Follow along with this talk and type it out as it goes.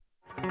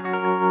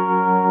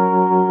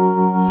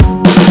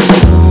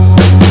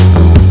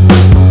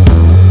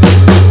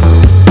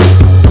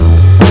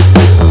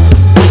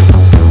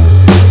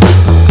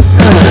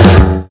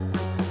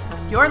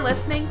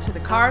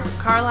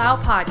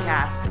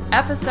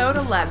episode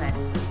 11.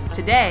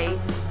 Today,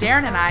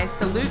 Darren and I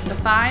salute the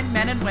fine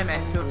men and women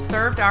who have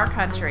served our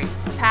country,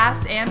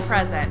 past and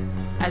present.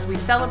 As we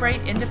celebrate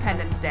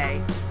Independence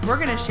Day, we're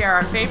going to share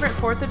our favorite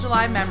 4th of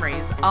July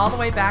memories all the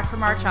way back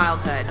from our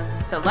childhood.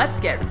 So let's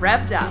get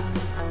revved up.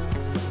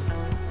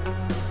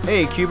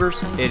 Hey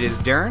Cubers, it is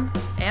Darren.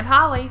 And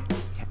Holly.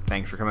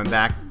 Thanks for coming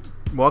back.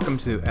 Welcome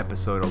to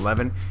episode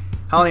 11.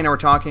 Holly and I were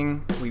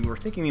talking. We were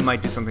thinking we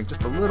might do something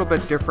just a little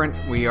bit different.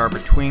 We are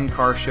between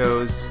car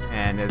shows,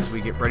 and as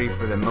we get ready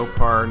for the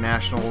Mopar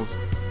Nationals,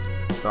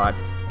 we thought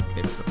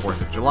it's the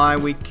 4th of July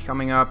week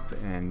coming up,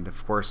 and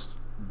of course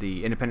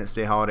the Independence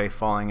Day holiday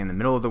falling in the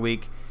middle of the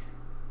week.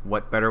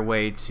 What better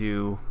way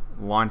to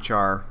launch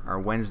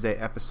our Wednesday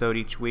episode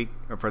each week,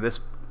 or for this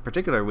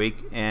particular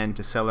week, and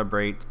to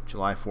celebrate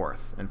July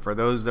 4th. And for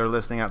those that are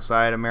listening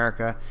outside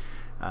America,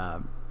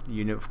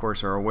 you of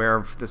course are aware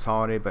of this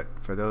holiday, but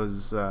for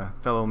those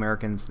fellow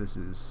Americans, this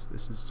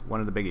is one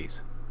of the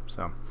biggies.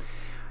 So,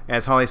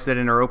 as Holly said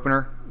in her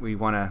opener, we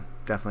want to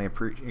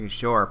definitely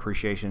show our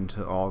appreciation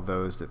to all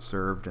those that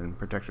served and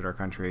protected our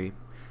country,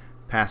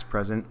 past,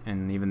 present,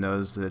 and even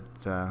those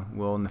that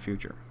will in the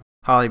future.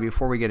 Holly,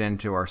 before we get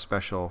into our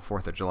special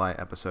 4th of July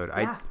episode,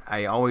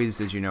 I always,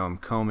 as you know, am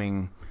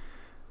combing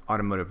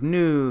automotive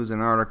news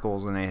and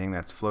articles and anything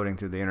that's floating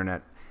through the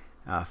internet.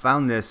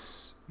 Found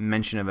this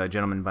mention of a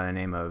gentleman by the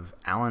name of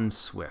Alan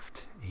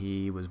Swift.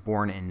 He was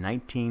born in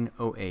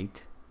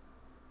 1908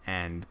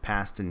 and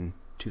passed in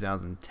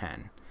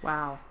 2010.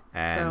 Wow.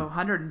 And so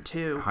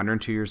 102.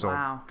 102 years old.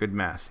 Wow. Good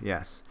math,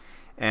 yes.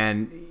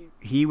 And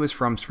he was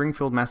from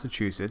Springfield,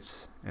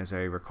 Massachusetts, as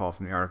I recall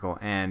from the article,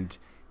 and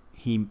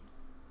he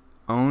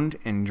owned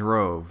and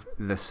drove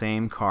the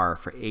same car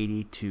for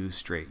 82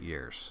 straight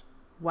years.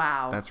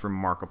 Wow. That's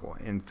remarkable.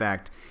 In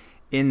fact,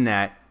 in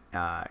that,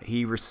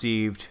 he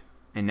received,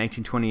 in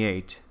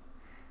 1928,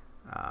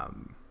 I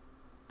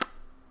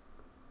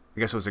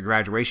guess it was a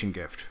graduation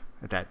gift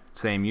at that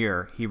same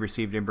year, he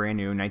received a brand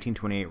new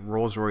 1928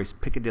 Rolls-Royce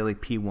Piccadilly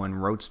P1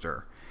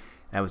 Roadster.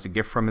 That was a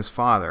gift from his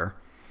father.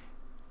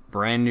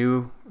 Brand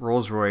new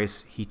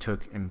Rolls-Royce. He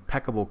took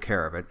impeccable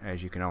care of it,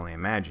 as you can only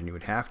imagine you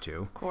would have to.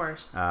 Of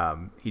course.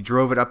 He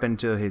drove it up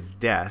until his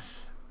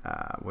death,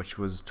 which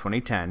was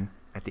 2010,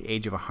 at the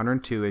age of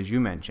 102, as you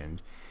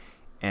mentioned.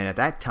 And at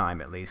that time,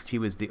 at least, he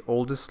was the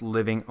oldest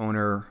living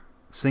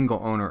single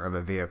owner of a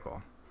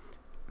vehicle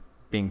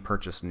being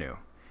purchased new.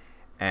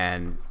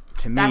 And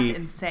to me, that's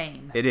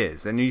insane. It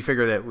is. And you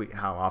figure that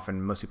how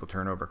often most people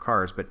turn over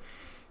cars. But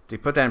to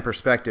put that in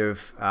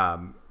perspective,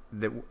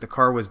 the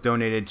car was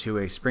donated to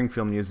a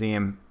Springfield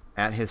museum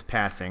at his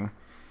passing.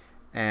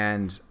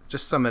 And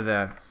just some of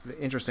the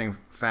interesting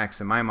facts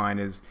in my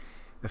mind is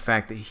the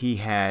fact that he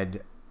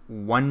had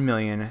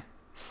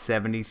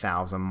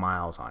 1,070,000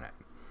 miles on it.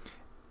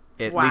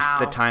 At least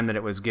the time that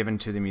it was given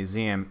to the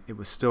museum, it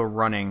was still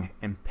running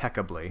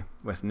impeccably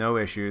with no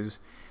issues.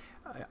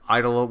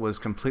 Idle was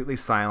completely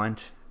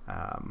silent.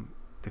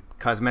 The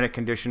cosmetic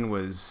condition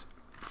was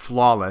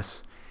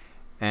flawless.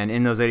 And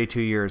in those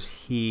 82 years,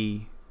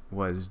 he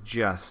was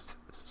just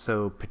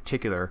so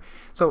particular.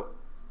 So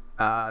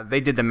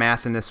they did the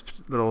math in this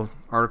little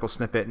article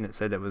snippet, and it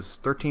said that it was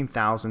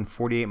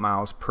 13,048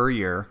 miles per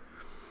year,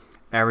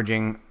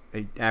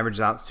 it averaged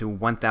out to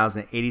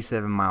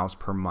 1,087 miles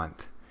per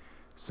month.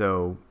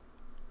 So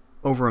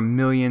over 1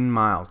 million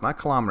miles, not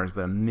kilometers,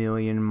 but 1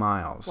 million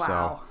miles. Wow.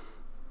 So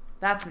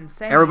that's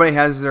insane. Everybody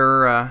has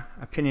their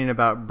opinion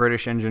about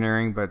British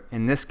engineering, but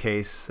in this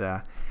case,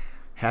 I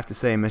have to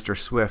say Mr.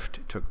 Swift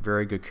took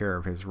very good care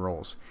of his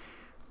Rolls.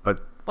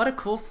 But what a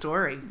cool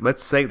story.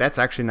 Let's say that's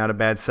actually not a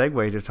bad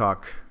segue to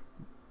talk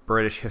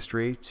British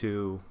history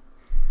to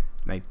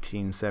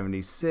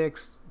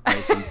 1976,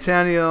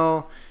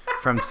 bicentennial,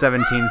 from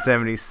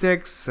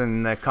 1776,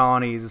 and the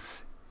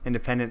colony's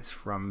independence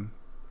from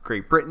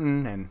Great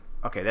Britain. And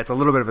okay, that's a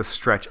little bit of a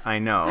stretch, I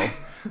know.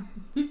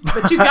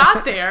 But you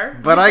got there.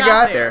 But I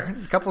got there.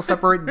 A couple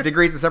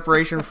degrees of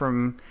separation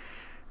from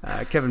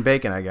Kevin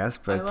Bacon, I guess.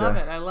 But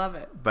I love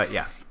it. But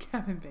yeah.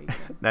 Kevin Bacon.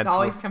 It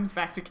always comes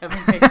back to Kevin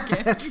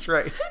Bacon. That's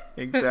right.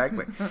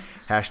 Exactly.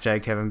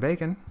 Hashtag Kevin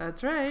Bacon.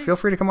 That's right. Feel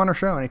free to come on our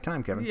show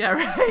anytime, Kevin. Yeah,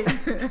 right.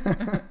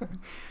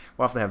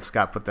 We'll have to have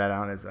Scott put that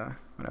on as one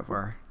of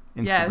our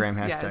Instagram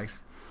hashtags. Yes.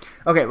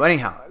 Okay, well,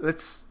 anyhow,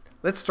 let's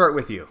start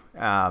with you.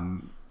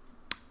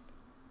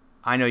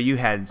 I know you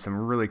had some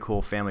really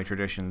cool family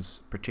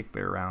traditions,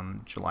 particularly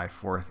around July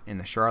 4th in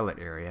the Charlotte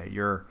area.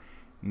 Your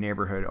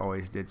neighborhood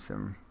always did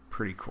some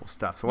pretty cool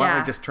stuff. So why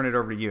don't I just turn it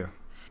over to you?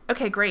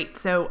 Okay, great.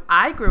 So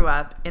I grew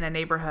up in a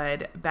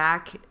neighborhood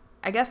I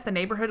guess the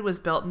neighborhood was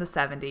built in the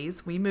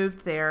 70s. We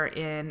moved there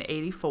in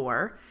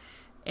 84.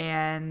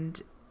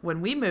 And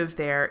when we moved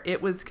there,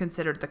 it was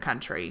considered the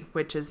country,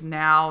 which is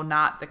now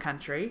not the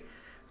country.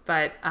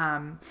 But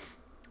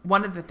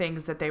one of the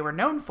things that they were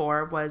known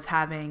for was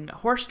having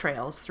horse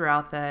trails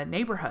throughout the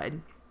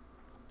neighborhood.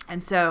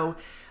 And so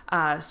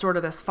sort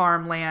of this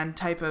farmland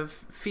type of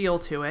feel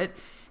to it.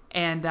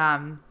 And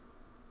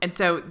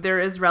so there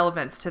is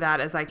relevance to that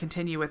as I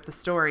continue with the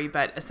story.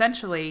 But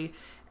essentially,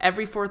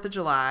 every 4th of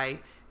July,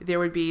 there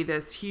would be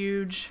this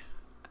huge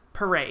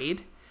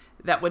parade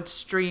that would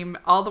stream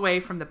all the way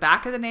from the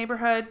back of the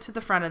neighborhood to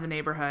the front of the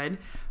neighborhood,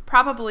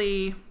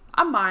 probably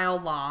a mile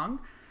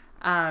long,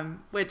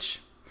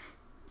 which,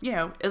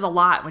 is a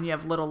lot when you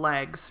have little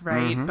legs,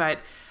 right? Mm-hmm. But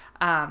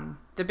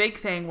the big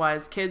thing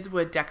was kids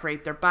would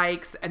decorate their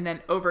bikes, and then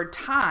over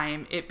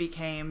time it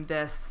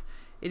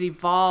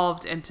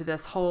evolved into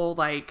this whole,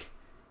 like,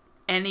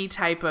 any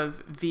type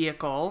of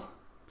vehicle,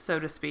 so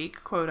to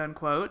speak, quote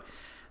unquote.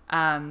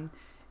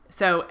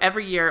 So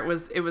every year it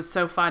was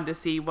so fun to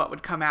see what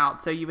would come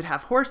out. So you would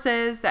have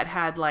horses that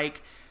had,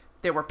 like,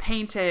 they were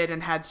painted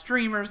and had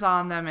streamers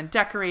on them and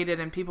decorated,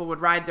 and people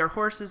would ride their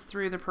horses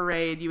through the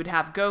parade. You would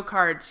have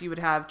go-karts, you would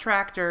have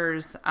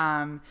tractors,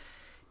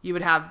 you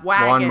would have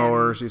wagons.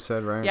 Lawnmowers, you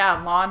said, right?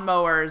 Yeah,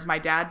 lawnmowers. My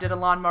dad did a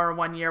lawnmower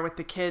one year with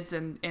the kids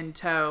in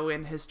tow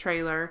in his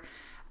trailer.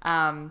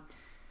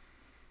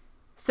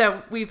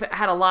 So we've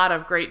had a lot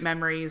of great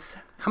memories.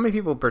 How many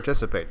people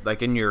participate?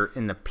 Like in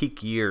the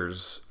peak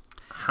years,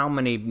 how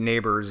many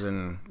neighbors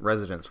and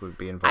residents would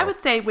be involved? I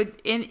would say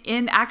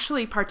in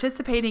actually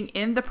participating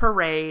in the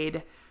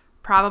parade,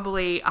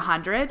 probably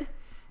 100.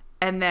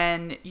 And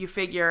then you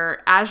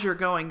figure as you're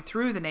going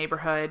through the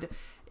neighborhood,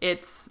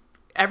 it's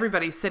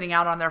everybody's sitting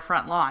out on their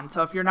front lawn.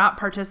 So if you're not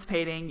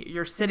participating,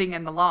 you're sitting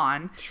in the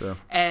lawn. Sure.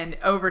 And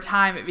over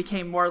time, it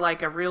became more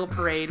like a real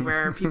parade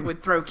where people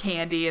would throw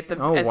candy at the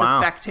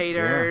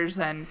spectators.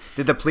 Yeah. And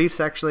did the police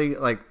actually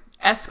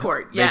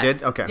escort? Yes. They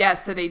did? Okay.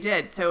 Yes, so they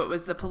did. So it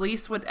was the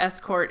police would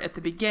escort at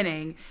the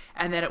beginning,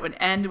 and then it would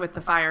end with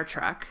the fire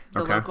truck,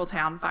 the local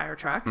town fire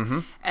truck.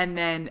 Mm-hmm. And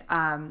then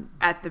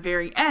at the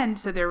very end,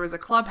 so there was a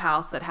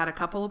clubhouse that had a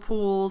couple of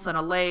pools and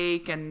a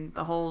lake and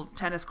the whole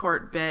tennis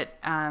court bit.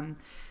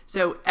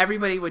 So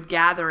everybody would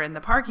gather in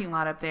the parking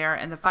lot up there,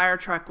 and the fire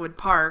truck would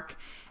park,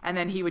 and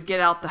then he would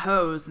get out the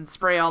hose and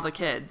spray all the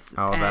kids.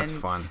 Oh, that's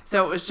fun.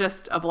 So it was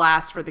just a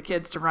blast for the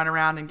kids to run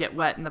around and get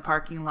wet in the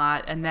parking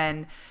lot. And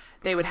then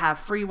they would have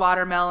free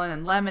watermelon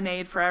and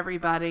lemonade for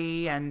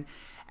everybody. And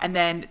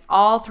then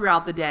all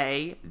throughout the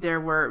day, there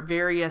were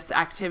various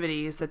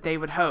activities that they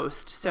would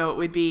host. So it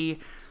would be,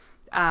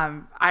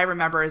 I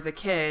remember as a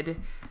kid,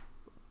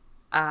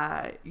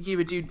 you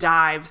would do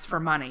dives for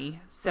money.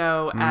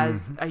 So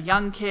as a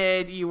young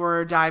kid, you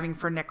were diving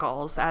for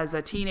nickels. As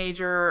a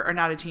teenager, or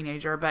not a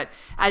teenager, but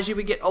as you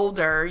would get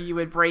older, you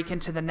would break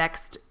into the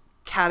next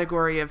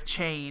category of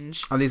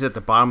change. Are these at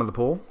the bottom of the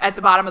pool? At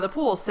the bottom of the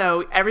pool.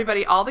 So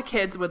all the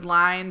kids would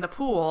line the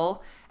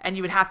pool, and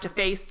you would have to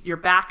face your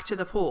back to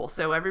the pool.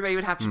 So everybody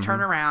would have to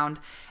turn around,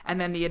 and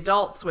then the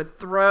adults would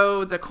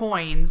throw the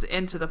coins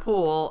into the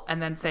pool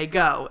and then say,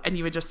 go. And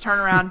you would just turn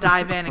around,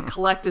 dive in, and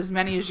collect as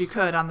many as you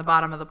could on the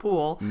bottom of the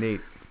pool.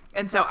 Neat.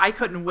 And so I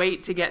couldn't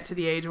wait to get to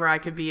the age where I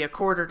could be a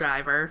quarter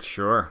diver.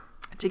 Sure.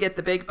 To get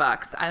the big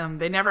bucks.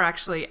 They never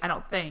actually, I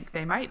don't think,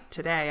 they might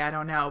today, I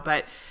don't know,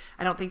 but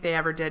I don't think they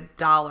ever did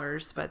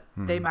dollars, but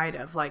they might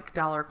have, like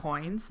dollar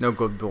coins. No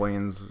good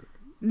billions.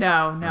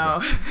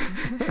 No.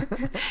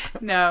 Okay.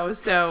 No.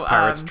 So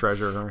Pirate's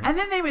Treasure. And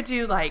then they would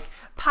do like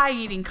pie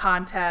eating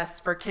contests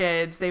for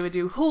kids. They would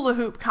do hula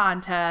hoop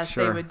contests.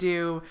 Sure. They would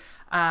do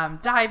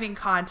diving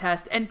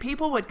contests, and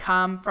people would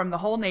come from the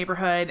whole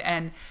neighborhood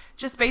and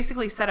just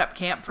basically set up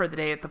camp for the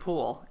day at the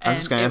pool. And I was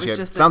just going to ask you. It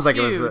just sounds like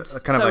it was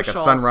kind of like a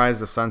sunrise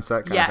to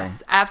sunset kind of thing.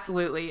 Yes,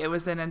 absolutely. It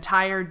was an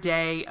entire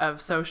day of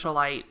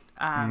socialite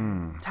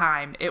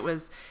time. It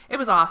was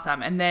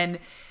awesome. And then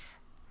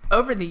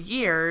over the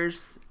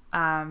years,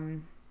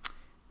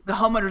 the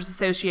homeowners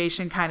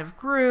association kind of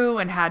grew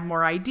and had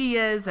more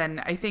ideas. And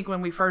I think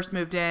when we first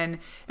moved in,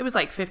 it was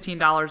like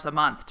 $15 a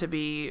month to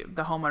be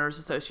the homeowners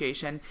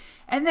association.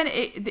 And then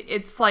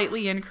it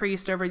slightly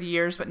increased over the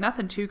years, but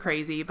nothing too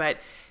crazy. But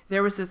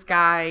there was this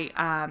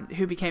guy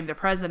who became the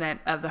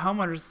president of the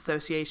homeowners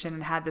association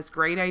and had this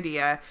great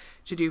idea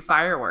to do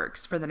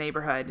fireworks for the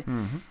neighborhood.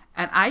 Mm-hmm.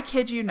 And I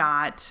kid you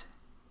not,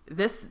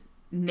 this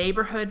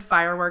neighborhood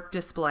firework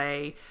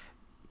display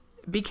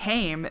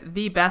became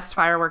the best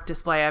firework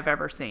display I've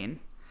ever seen.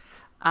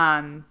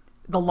 The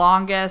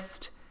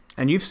longest.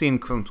 And you've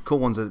seen some cool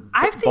ones at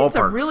I've seen ballparks.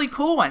 Some really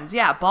cool ones.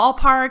 Yeah,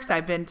 ballparks.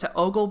 I've been to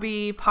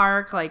Oglebay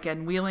Park, like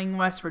in Wheeling,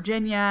 West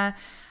Virginia.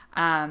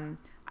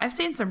 I've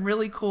seen some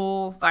really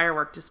cool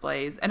firework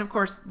displays. And of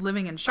course,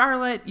 living in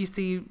Charlotte, you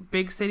see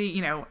big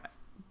city,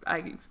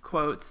 I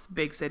quotes,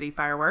 big city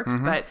fireworks.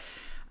 Mm-hmm. But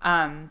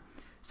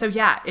so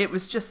yeah, it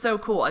was just so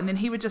cool. And then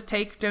he would just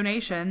take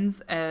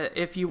donations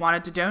if you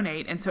wanted to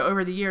donate. And so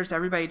over the years,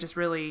 everybody just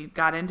really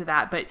got into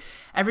that. But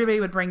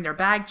everybody would bring their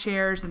bag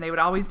chairs, and they would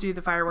always do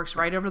the fireworks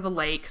right over the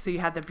lake. So you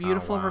had the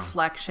beautiful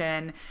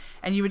reflection,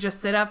 and you would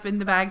just sit up in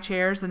the bag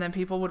chairs, and then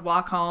people would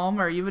walk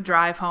home or you would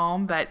drive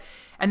home.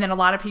 And then a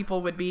lot of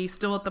people would be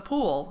still at the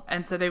pool.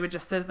 And so they would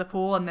just sit at the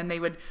pool, and then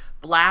they would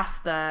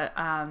blast the...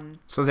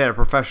 So they had a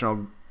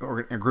professional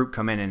a group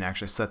come in and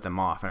actually set them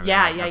off.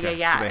 Yeah. So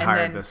they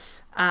hired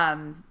this...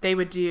 they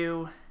would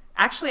do...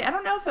 Actually, I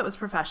don't know if it was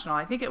professional.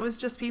 I think it was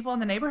just people in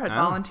the neighborhood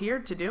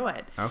volunteered to do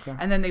it. Okay.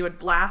 And then they would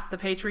blast the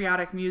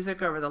patriotic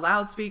music over the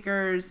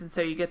loudspeakers, and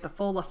so you get the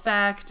full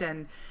effect.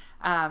 And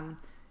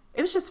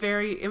it was just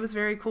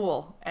very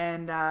cool.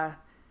 And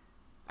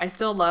I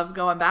still love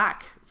going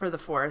back for the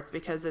 4th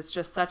because it's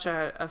just such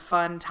a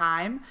fun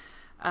time.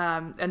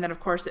 And then, of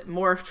course, it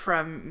morphed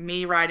from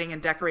me riding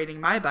and decorating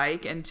my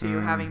bike into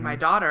having my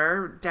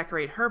daughter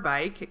decorate her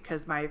bike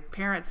because my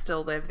parents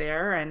still live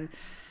there. And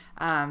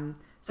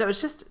so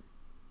it's just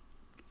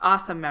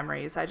awesome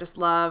memories. I just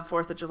love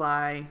 4th of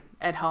July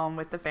at home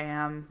with the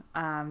fam.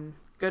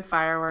 Good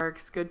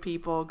fireworks, good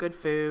people, good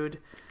food.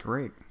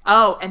 Great.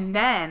 Oh, and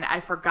then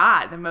I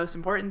forgot the most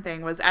important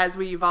thing was as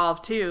we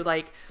evolved too,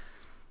 like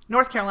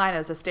North Carolina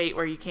is a state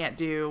where you can't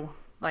do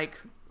like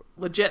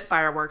legit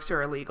fireworks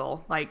are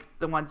illegal, like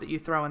the ones that you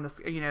throw in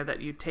the,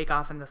 that you take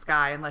off in the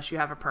sky unless you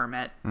have a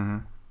permit.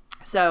 Mm-hmm.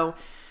 So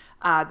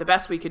the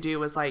best we could do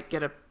was like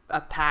get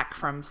a pack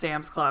from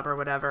Sam's Club or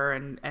whatever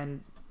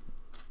and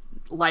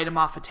light them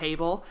off a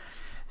table.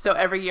 So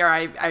every year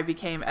I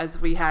became, as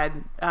we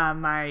had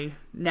my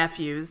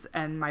nephews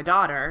and my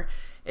daughter,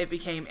 it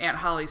became Aunt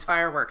Holly's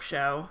fireworks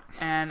show.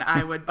 And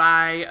I would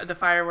buy the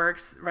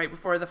fireworks right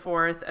before the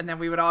 4th, and then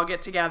we would all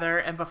get together.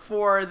 And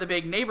before the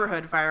big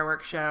neighborhood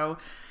fireworks show,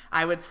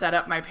 I would set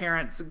up my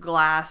parents'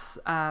 glass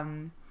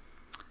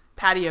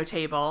patio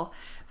table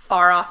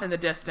far off in the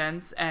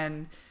distance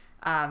and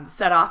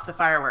set off the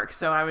fireworks.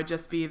 So I would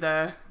just be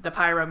the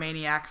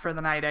pyromaniac for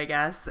the night, I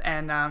guess.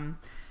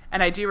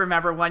 And I do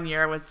remember one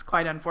year was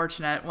quite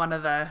unfortunate. One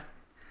of the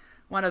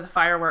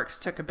fireworks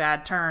took a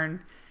bad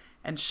turn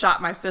and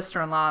shot my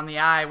sister-in-law in the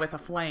eye with a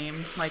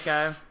flame, like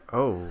a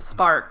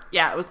spark.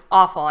 Yeah, it was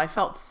awful. I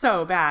felt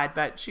so bad,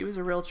 but she was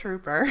a real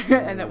trooper.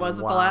 And it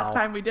wasn't the last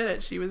time we did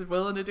it. She was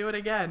willing to do it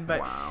again,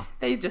 but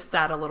they just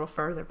sat a little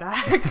further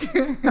back.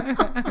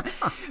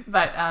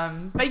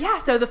 But yeah,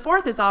 so the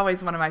 4th is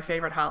always one of my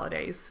favorite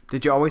holidays.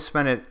 Did you always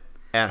spend it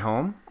at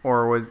home,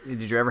 or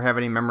did you ever have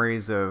any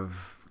memories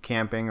of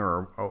camping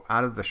or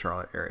out of the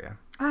Charlotte area?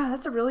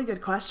 That's a really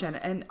good question.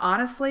 And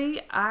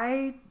honestly,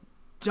 I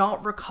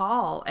don't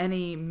recall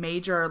any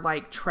major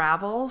like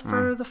travel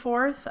for the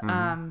 4th.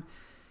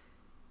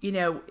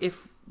 Mm-hmm.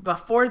 If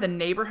before the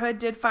neighborhood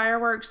did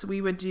fireworks,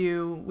 we would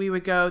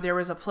go, there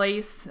was a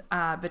place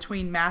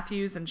between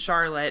Matthews and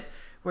Charlotte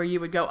where you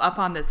would go up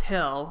on this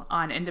hill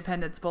on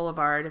Independence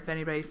Boulevard, if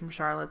anybody from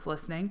Charlotte's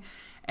listening.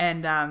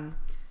 And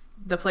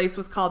the place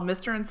was called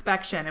Mr.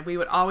 Inspection, and we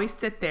would always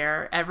sit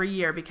there every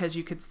year because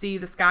you could see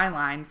the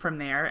skyline from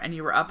there, and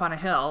you were up on a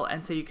hill,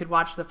 and so you could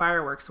watch the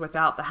fireworks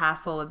without the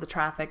hassle of the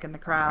traffic and the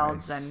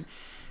crowds. Nice. And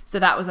so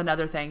that was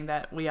another thing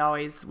that we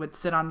always would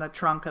sit on the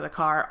trunk of the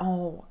car.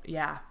 Oh,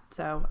 yeah.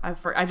 So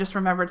I just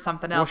remembered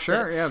something else.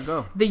 Well, sure. Yeah,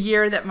 go. The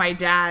year that my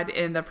dad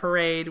in the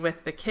parade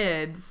with the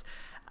kids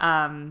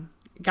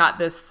got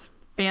this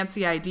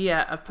fancy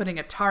idea of putting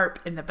a tarp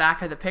in the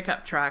back of the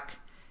pickup truck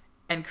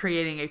and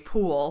creating a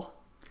pool.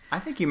 I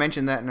think you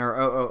mentioned that in our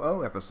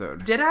OOO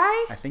episode. Did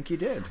I? I think you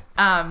did.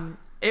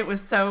 It was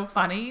so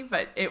funny,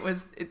 but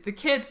the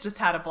kids just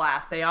had a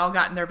blast. They all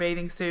got in their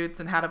bathing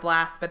suits and had a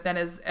blast. But then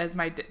as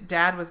my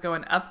dad was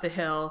going up the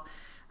hill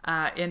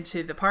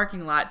into the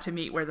parking lot to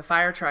meet where the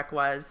fire truck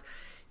was,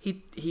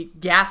 he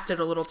gassed it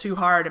a little too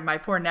hard, and my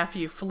poor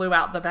nephew flew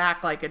out the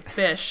back like a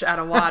fish out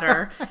of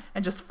water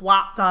and just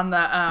flopped on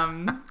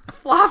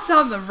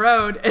the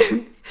road.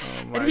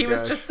 And he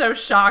was just so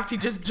shocked. He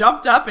just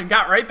jumped up and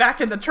got right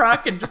back in the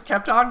truck and just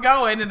kept on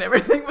going, and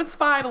everything was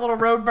fine. A little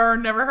road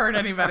burn never hurt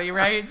anybody,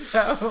 right?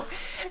 So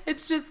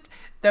it's just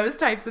those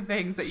types of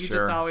things that you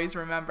just always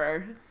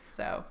remember.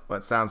 So. Well,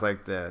 it sounds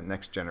like the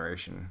next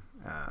generation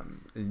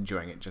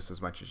enjoying it just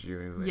as much as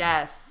you.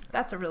 Yes,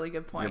 that's a really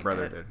good point. Your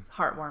brother did. It's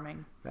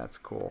heartwarming. That's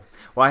cool.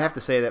 Well, I have to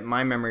say that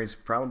my memories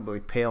probably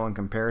pale in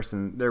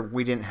comparison.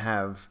 We didn't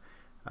have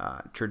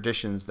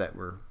traditions that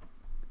were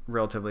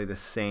relatively the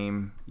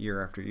same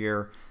year after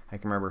year. I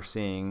can remember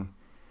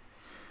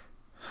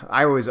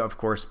I always, of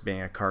course,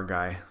 being a car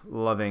guy,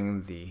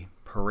 loving the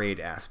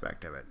parade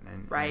aspect of it.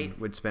 And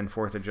would spend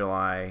 4th of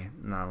July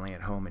not only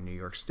at home in New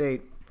York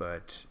State,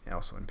 but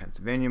also in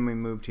Pennsylvania when we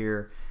moved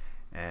here.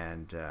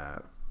 And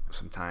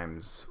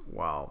sometimes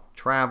while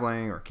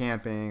traveling or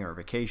camping or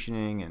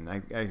vacationing. And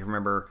I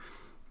remember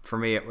for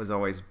me it was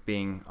always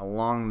being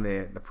along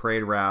the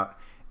parade route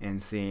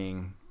and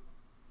seeing,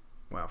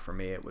 well, for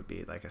me it would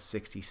be like a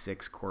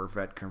 66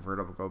 Corvette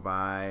convertible go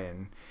by,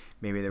 and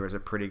maybe there was a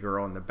pretty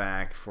girl in the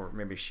back, for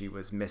maybe she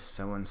was Miss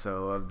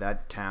So-and-so of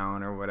that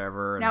town or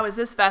whatever. Now, is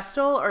this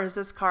Vestal or is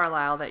this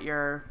Carlisle that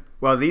you're...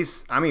 Well,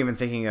 I'm even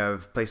thinking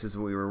of places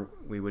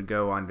we would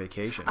go on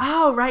vacation.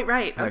 Oh,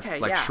 right. Okay,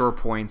 like Shore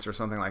Points or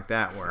something like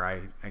that, where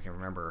I can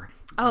remember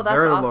that's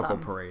their awesome. local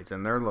parades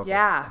and their local.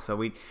 Yeah. So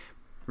we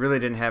really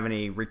didn't have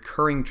any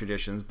recurring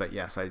traditions, but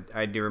yes,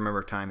 I do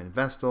remember time in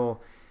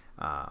Vestal.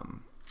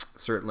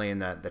 Certainly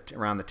in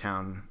around the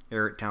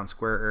town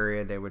square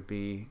area, there would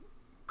be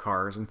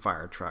cars and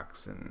fire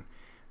trucks and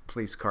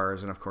police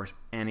cars, and of course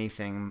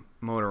anything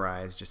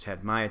motorized just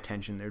had my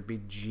attention. There'd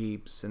be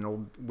Jeeps and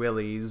old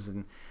Willys,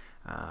 and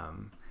I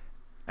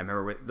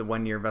remember with the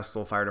 1 year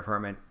Vestal Fire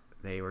Department,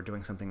 they were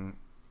doing something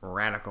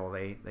radical.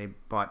 They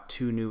bought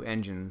 2 new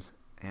engines,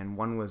 and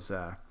one was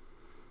a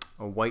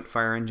white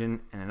fire engine,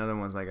 and another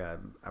one was like a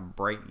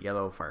bright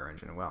yellow fire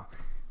engine. Well,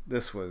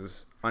 this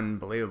was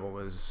unbelievable,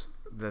 was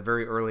the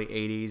very early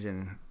 80s,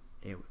 and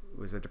it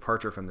was a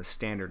departure from the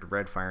standard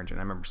red fire engine.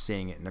 I remember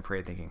seeing it in the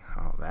parade thinking,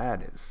 oh,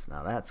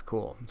 that's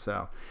cool.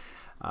 So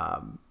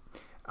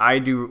I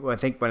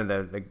think one of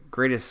the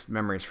greatest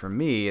memories for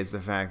me is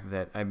the fact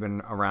that I've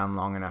been around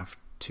long enough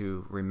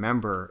to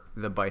remember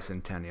the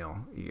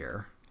bicentennial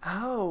year.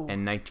 Oh.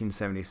 And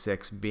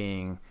 1976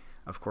 being,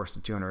 of course,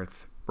 the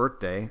 200th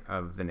birthday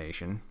of the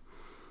nation.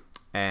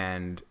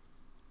 And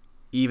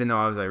even though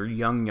I was a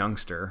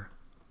youngster,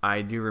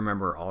 I do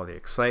remember all the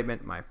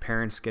excitement, my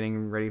parents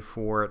getting ready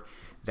for it.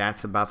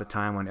 That's about the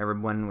time when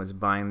everyone was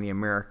buying the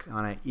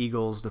Americana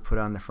Eagles to put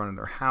on the front of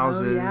their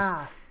houses.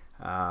 Oh,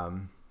 yeah.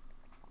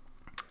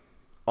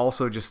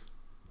 Also, just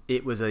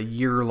it was a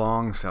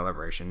year-long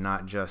celebration,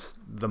 not just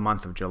the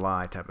month of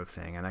July type of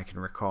thing. And I can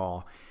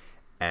recall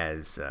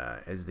as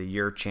the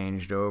year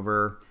changed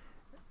over,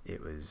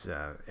 it was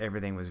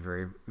everything was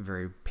very,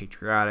 very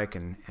patriotic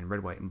and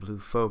red, white, and blue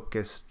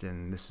focused.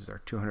 And this is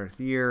our 200th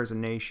year as a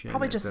nation.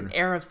 Probably just an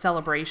air of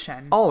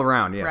celebration. All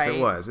around, yes, right? It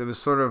was. It was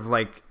sort of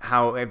like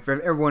how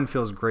everyone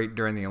feels great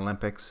during the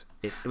Olympics.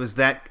 It was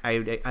that I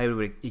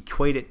would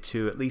equate it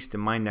to, at least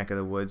in my neck of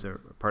the woods or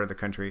part of the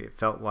country, it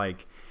felt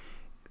like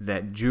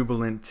that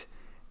jubilant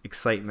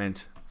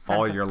excitement Sense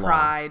all of year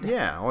pride. long.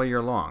 Yeah, all year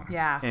long.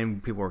 Yeah.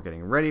 And people were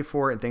getting ready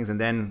for it and things.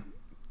 And then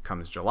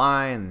comes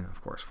July and,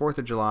 of course, 4th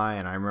of July.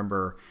 And I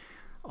remember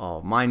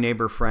all my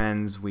neighbor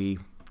friends, we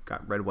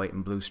got red, white,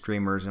 and blue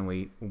streamers and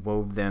we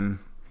wove them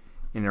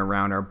in and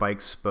around our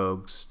bike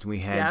spokes. We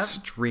had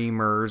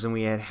streamers and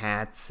we had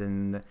hats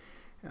and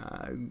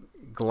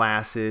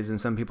glasses,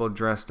 and some people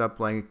dressed up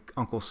like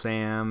Uncle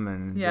Sam.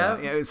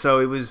 And so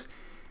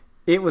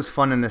it was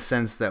fun in the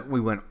sense that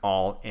we went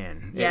all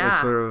in. Yeah. It was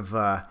sort of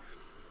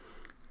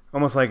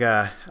almost like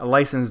a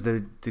license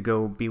to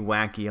go be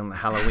wacky on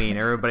Halloween.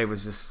 Everybody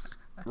was just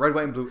red,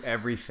 white, and blue,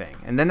 everything.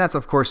 And then that's,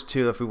 of course,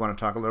 too, if we want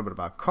to talk a little bit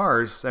about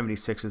cars,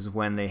 76 is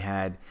when they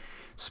had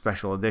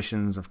special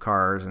editions of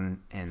cars and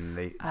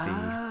the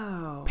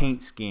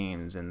paint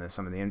schemes and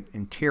some of the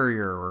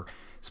interior or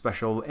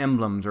special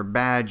emblems or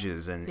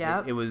badges. And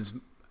it was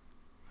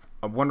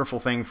a wonderful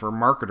thing for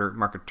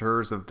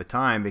marketers of the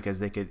time because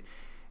they could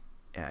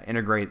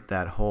integrate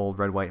that whole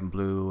red, white, and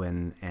blue,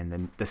 and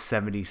then the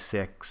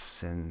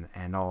 76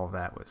 and all of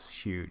that was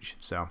huge.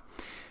 So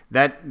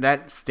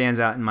that stands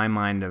out in my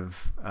mind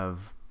of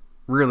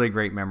really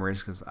great memories,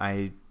 because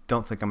I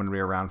don't think I'm going to be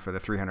around for the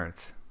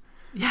 300th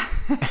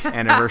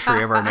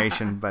anniversary of our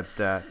nation. But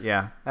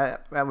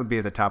that would be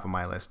at the top of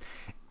my list.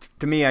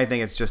 To me, I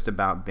think it's just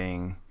about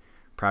being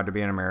proud to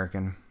be an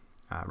American,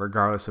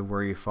 regardless of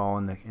where you fall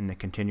in the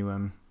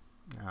continuum,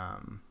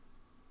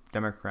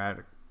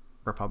 Democratic,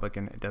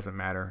 Republican, it doesn't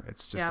matter.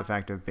 It's just the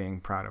fact of being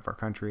proud of our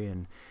country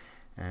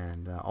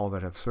and all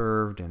that have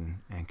served and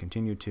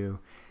continue to.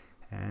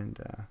 And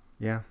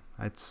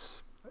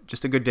it's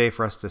just a good day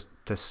for us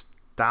to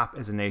stop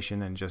as a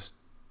nation and just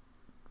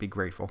be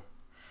grateful.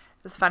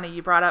 It's funny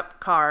you brought up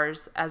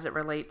cars as it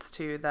relates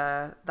to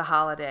the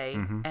holiday.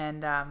 Mm-hmm.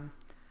 And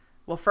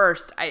well,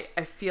 first I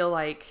feel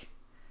like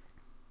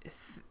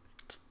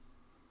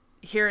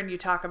hearing you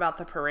talk about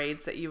the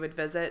parades that you would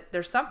visit,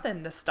 there's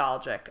something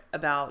nostalgic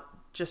about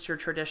just your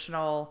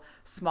traditional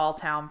small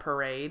town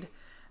parade.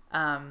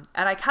 And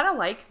I kind of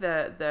like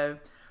the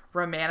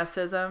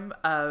romanticism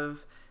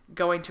of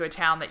going to a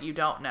town that you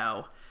don't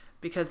know,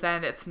 because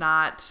then it's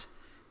not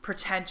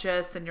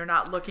pretentious and you're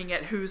not looking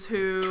at who's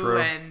who. True.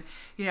 And,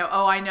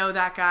 oh, I know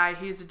that guy,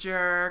 he's a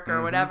jerk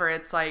or whatever.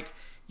 It's like,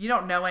 you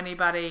don't know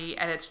anybody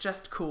and it's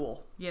just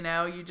cool. You're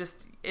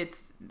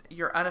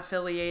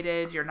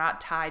unaffiliated. You're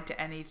not tied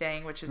to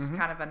anything, which is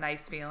kind of a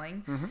nice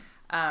feeling.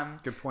 Mm-hmm.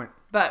 Good point.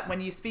 But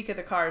when you speak of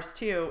the cars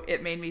too,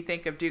 it made me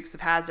think of Dukes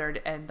of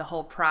Hazzard and the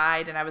whole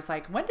Pride, and I was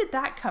like, when did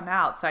that come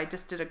out? So I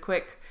just did a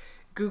quick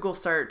Google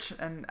search,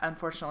 and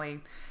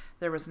unfortunately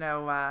there was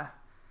no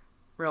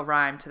real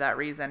rhyme to that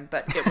reason,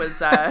 but it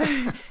was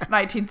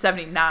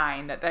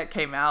 1979 that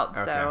came out.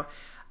 Okay.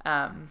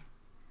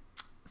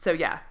 So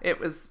yeah, it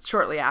was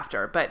shortly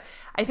after, but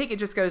I think it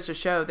just goes to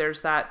show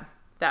there's that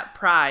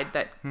pride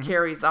that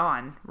carries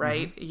on,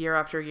 right? Year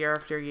after year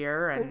after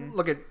year. And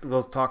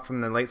we'll talk from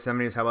the late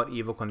 70s. How about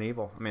Evel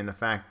Knievel? I mean, the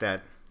fact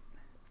that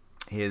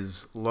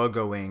his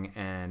logoing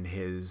and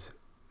his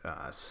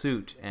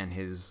suit and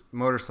his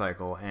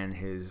motorcycle and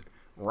his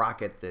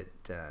rocket that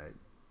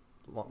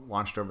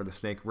launched over the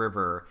Snake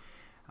River,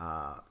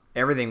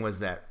 everything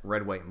was that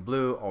red, white, and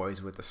blue,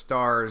 always with the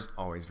stars,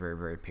 always very,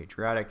 very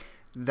patriotic.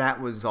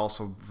 That was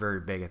also very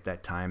big at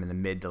that time in the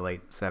mid to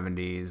late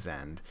 70s,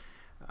 and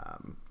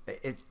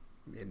it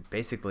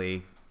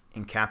basically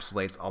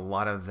encapsulates a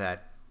lot of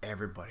that.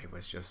 Everybody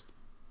was just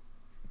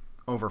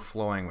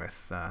overflowing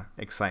with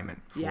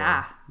excitement for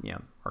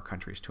our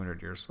country's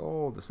 200 years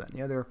old, this, that, and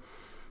the other.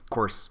 Of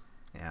course,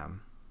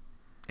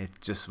 it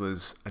just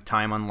was a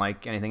time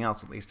unlike anything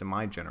else, at least in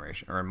my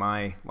generation or in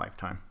my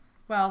lifetime.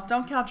 Well,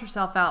 don't count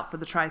yourself out for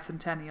the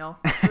tricentennial.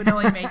 It would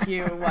only make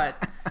you, 100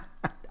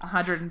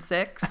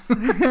 106.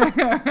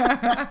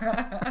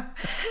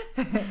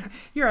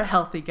 You're a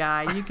healthy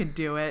guy. You can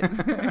do it.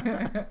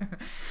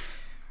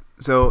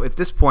 So at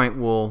this point,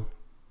 we'll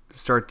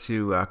start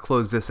to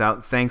close this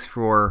out. Thanks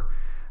for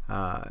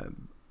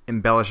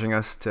embellishing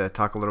us to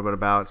talk a little bit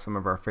about some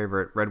of our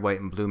favorite red, white,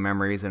 and blue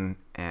memories, and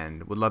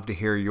would love to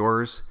hear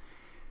yours.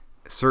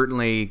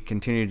 Certainly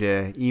continue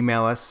to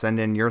email us, send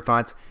in your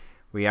thoughts.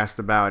 We asked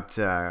about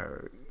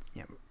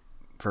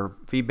for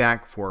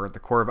feedback for the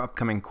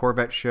upcoming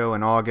Corvette show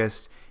in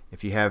August.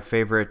 If you have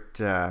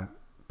favorite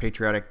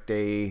Patriotic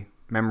Day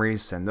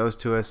memories, send those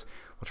to us.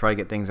 We'll try to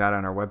get things out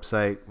on our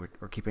website.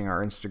 We're keeping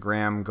our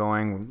Instagram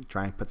going. We'll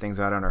try and put things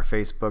out on our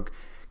Facebook.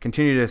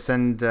 Continue to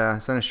send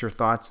us your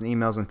thoughts and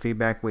emails and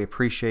feedback. We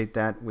appreciate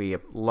that. We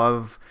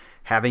love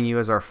having you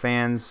as our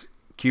fans.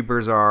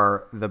 Cubers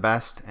are the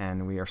best,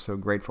 and we are so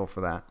grateful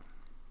for that.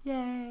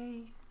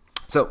 Yay.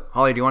 So,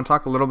 Holly, do you want to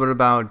talk a little bit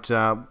about,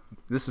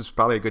 this is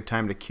probably a good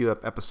time to queue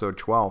up episode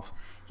 12.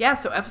 Yeah,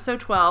 so episode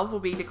 12 will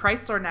be the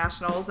Chrysler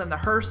Nationals and the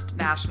Hearst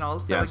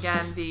Nationals. So Yes.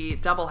 again, the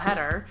double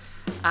header.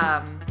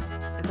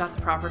 Is that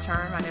the proper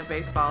term? I know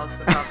baseball is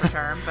the proper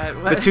term, but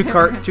what? The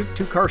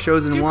two car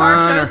shows in two one.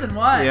 car shows in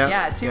one.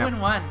 Yeah, Two in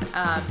one.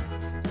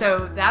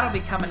 So that'll be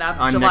coming up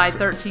On July next-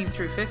 13th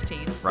through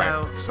 15th.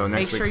 Right. So next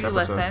make sure week's you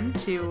episode. listen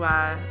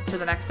to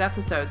the next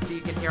episode so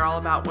you can hear all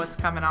about what's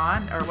coming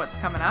on or what's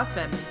coming up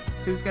and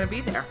who's going to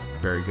be there.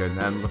 Very good. And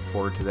I look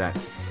forward to that.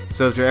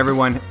 So to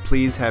everyone,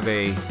 please have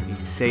a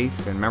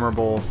safe and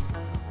memorable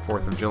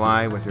 4th of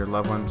July with your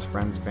loved ones,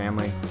 friends,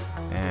 family,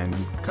 and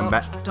come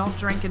back. Don't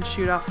drink and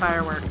shoot off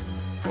fireworks.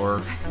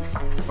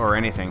 Or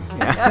anything.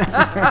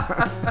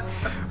 Yeah.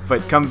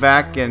 But come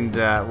back and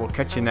we'll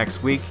catch you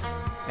next week.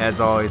 As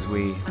always,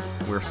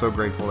 we're so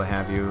grateful to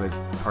have you as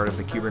part of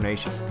the Cuber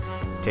Nation.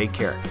 Take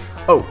care.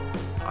 Oh,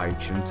 I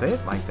shouldn't say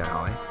it like that,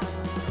 Holly.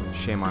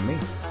 Shame on me.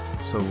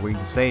 So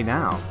we say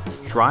now,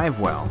 drive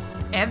well.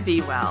 And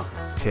be well.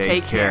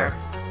 Take care.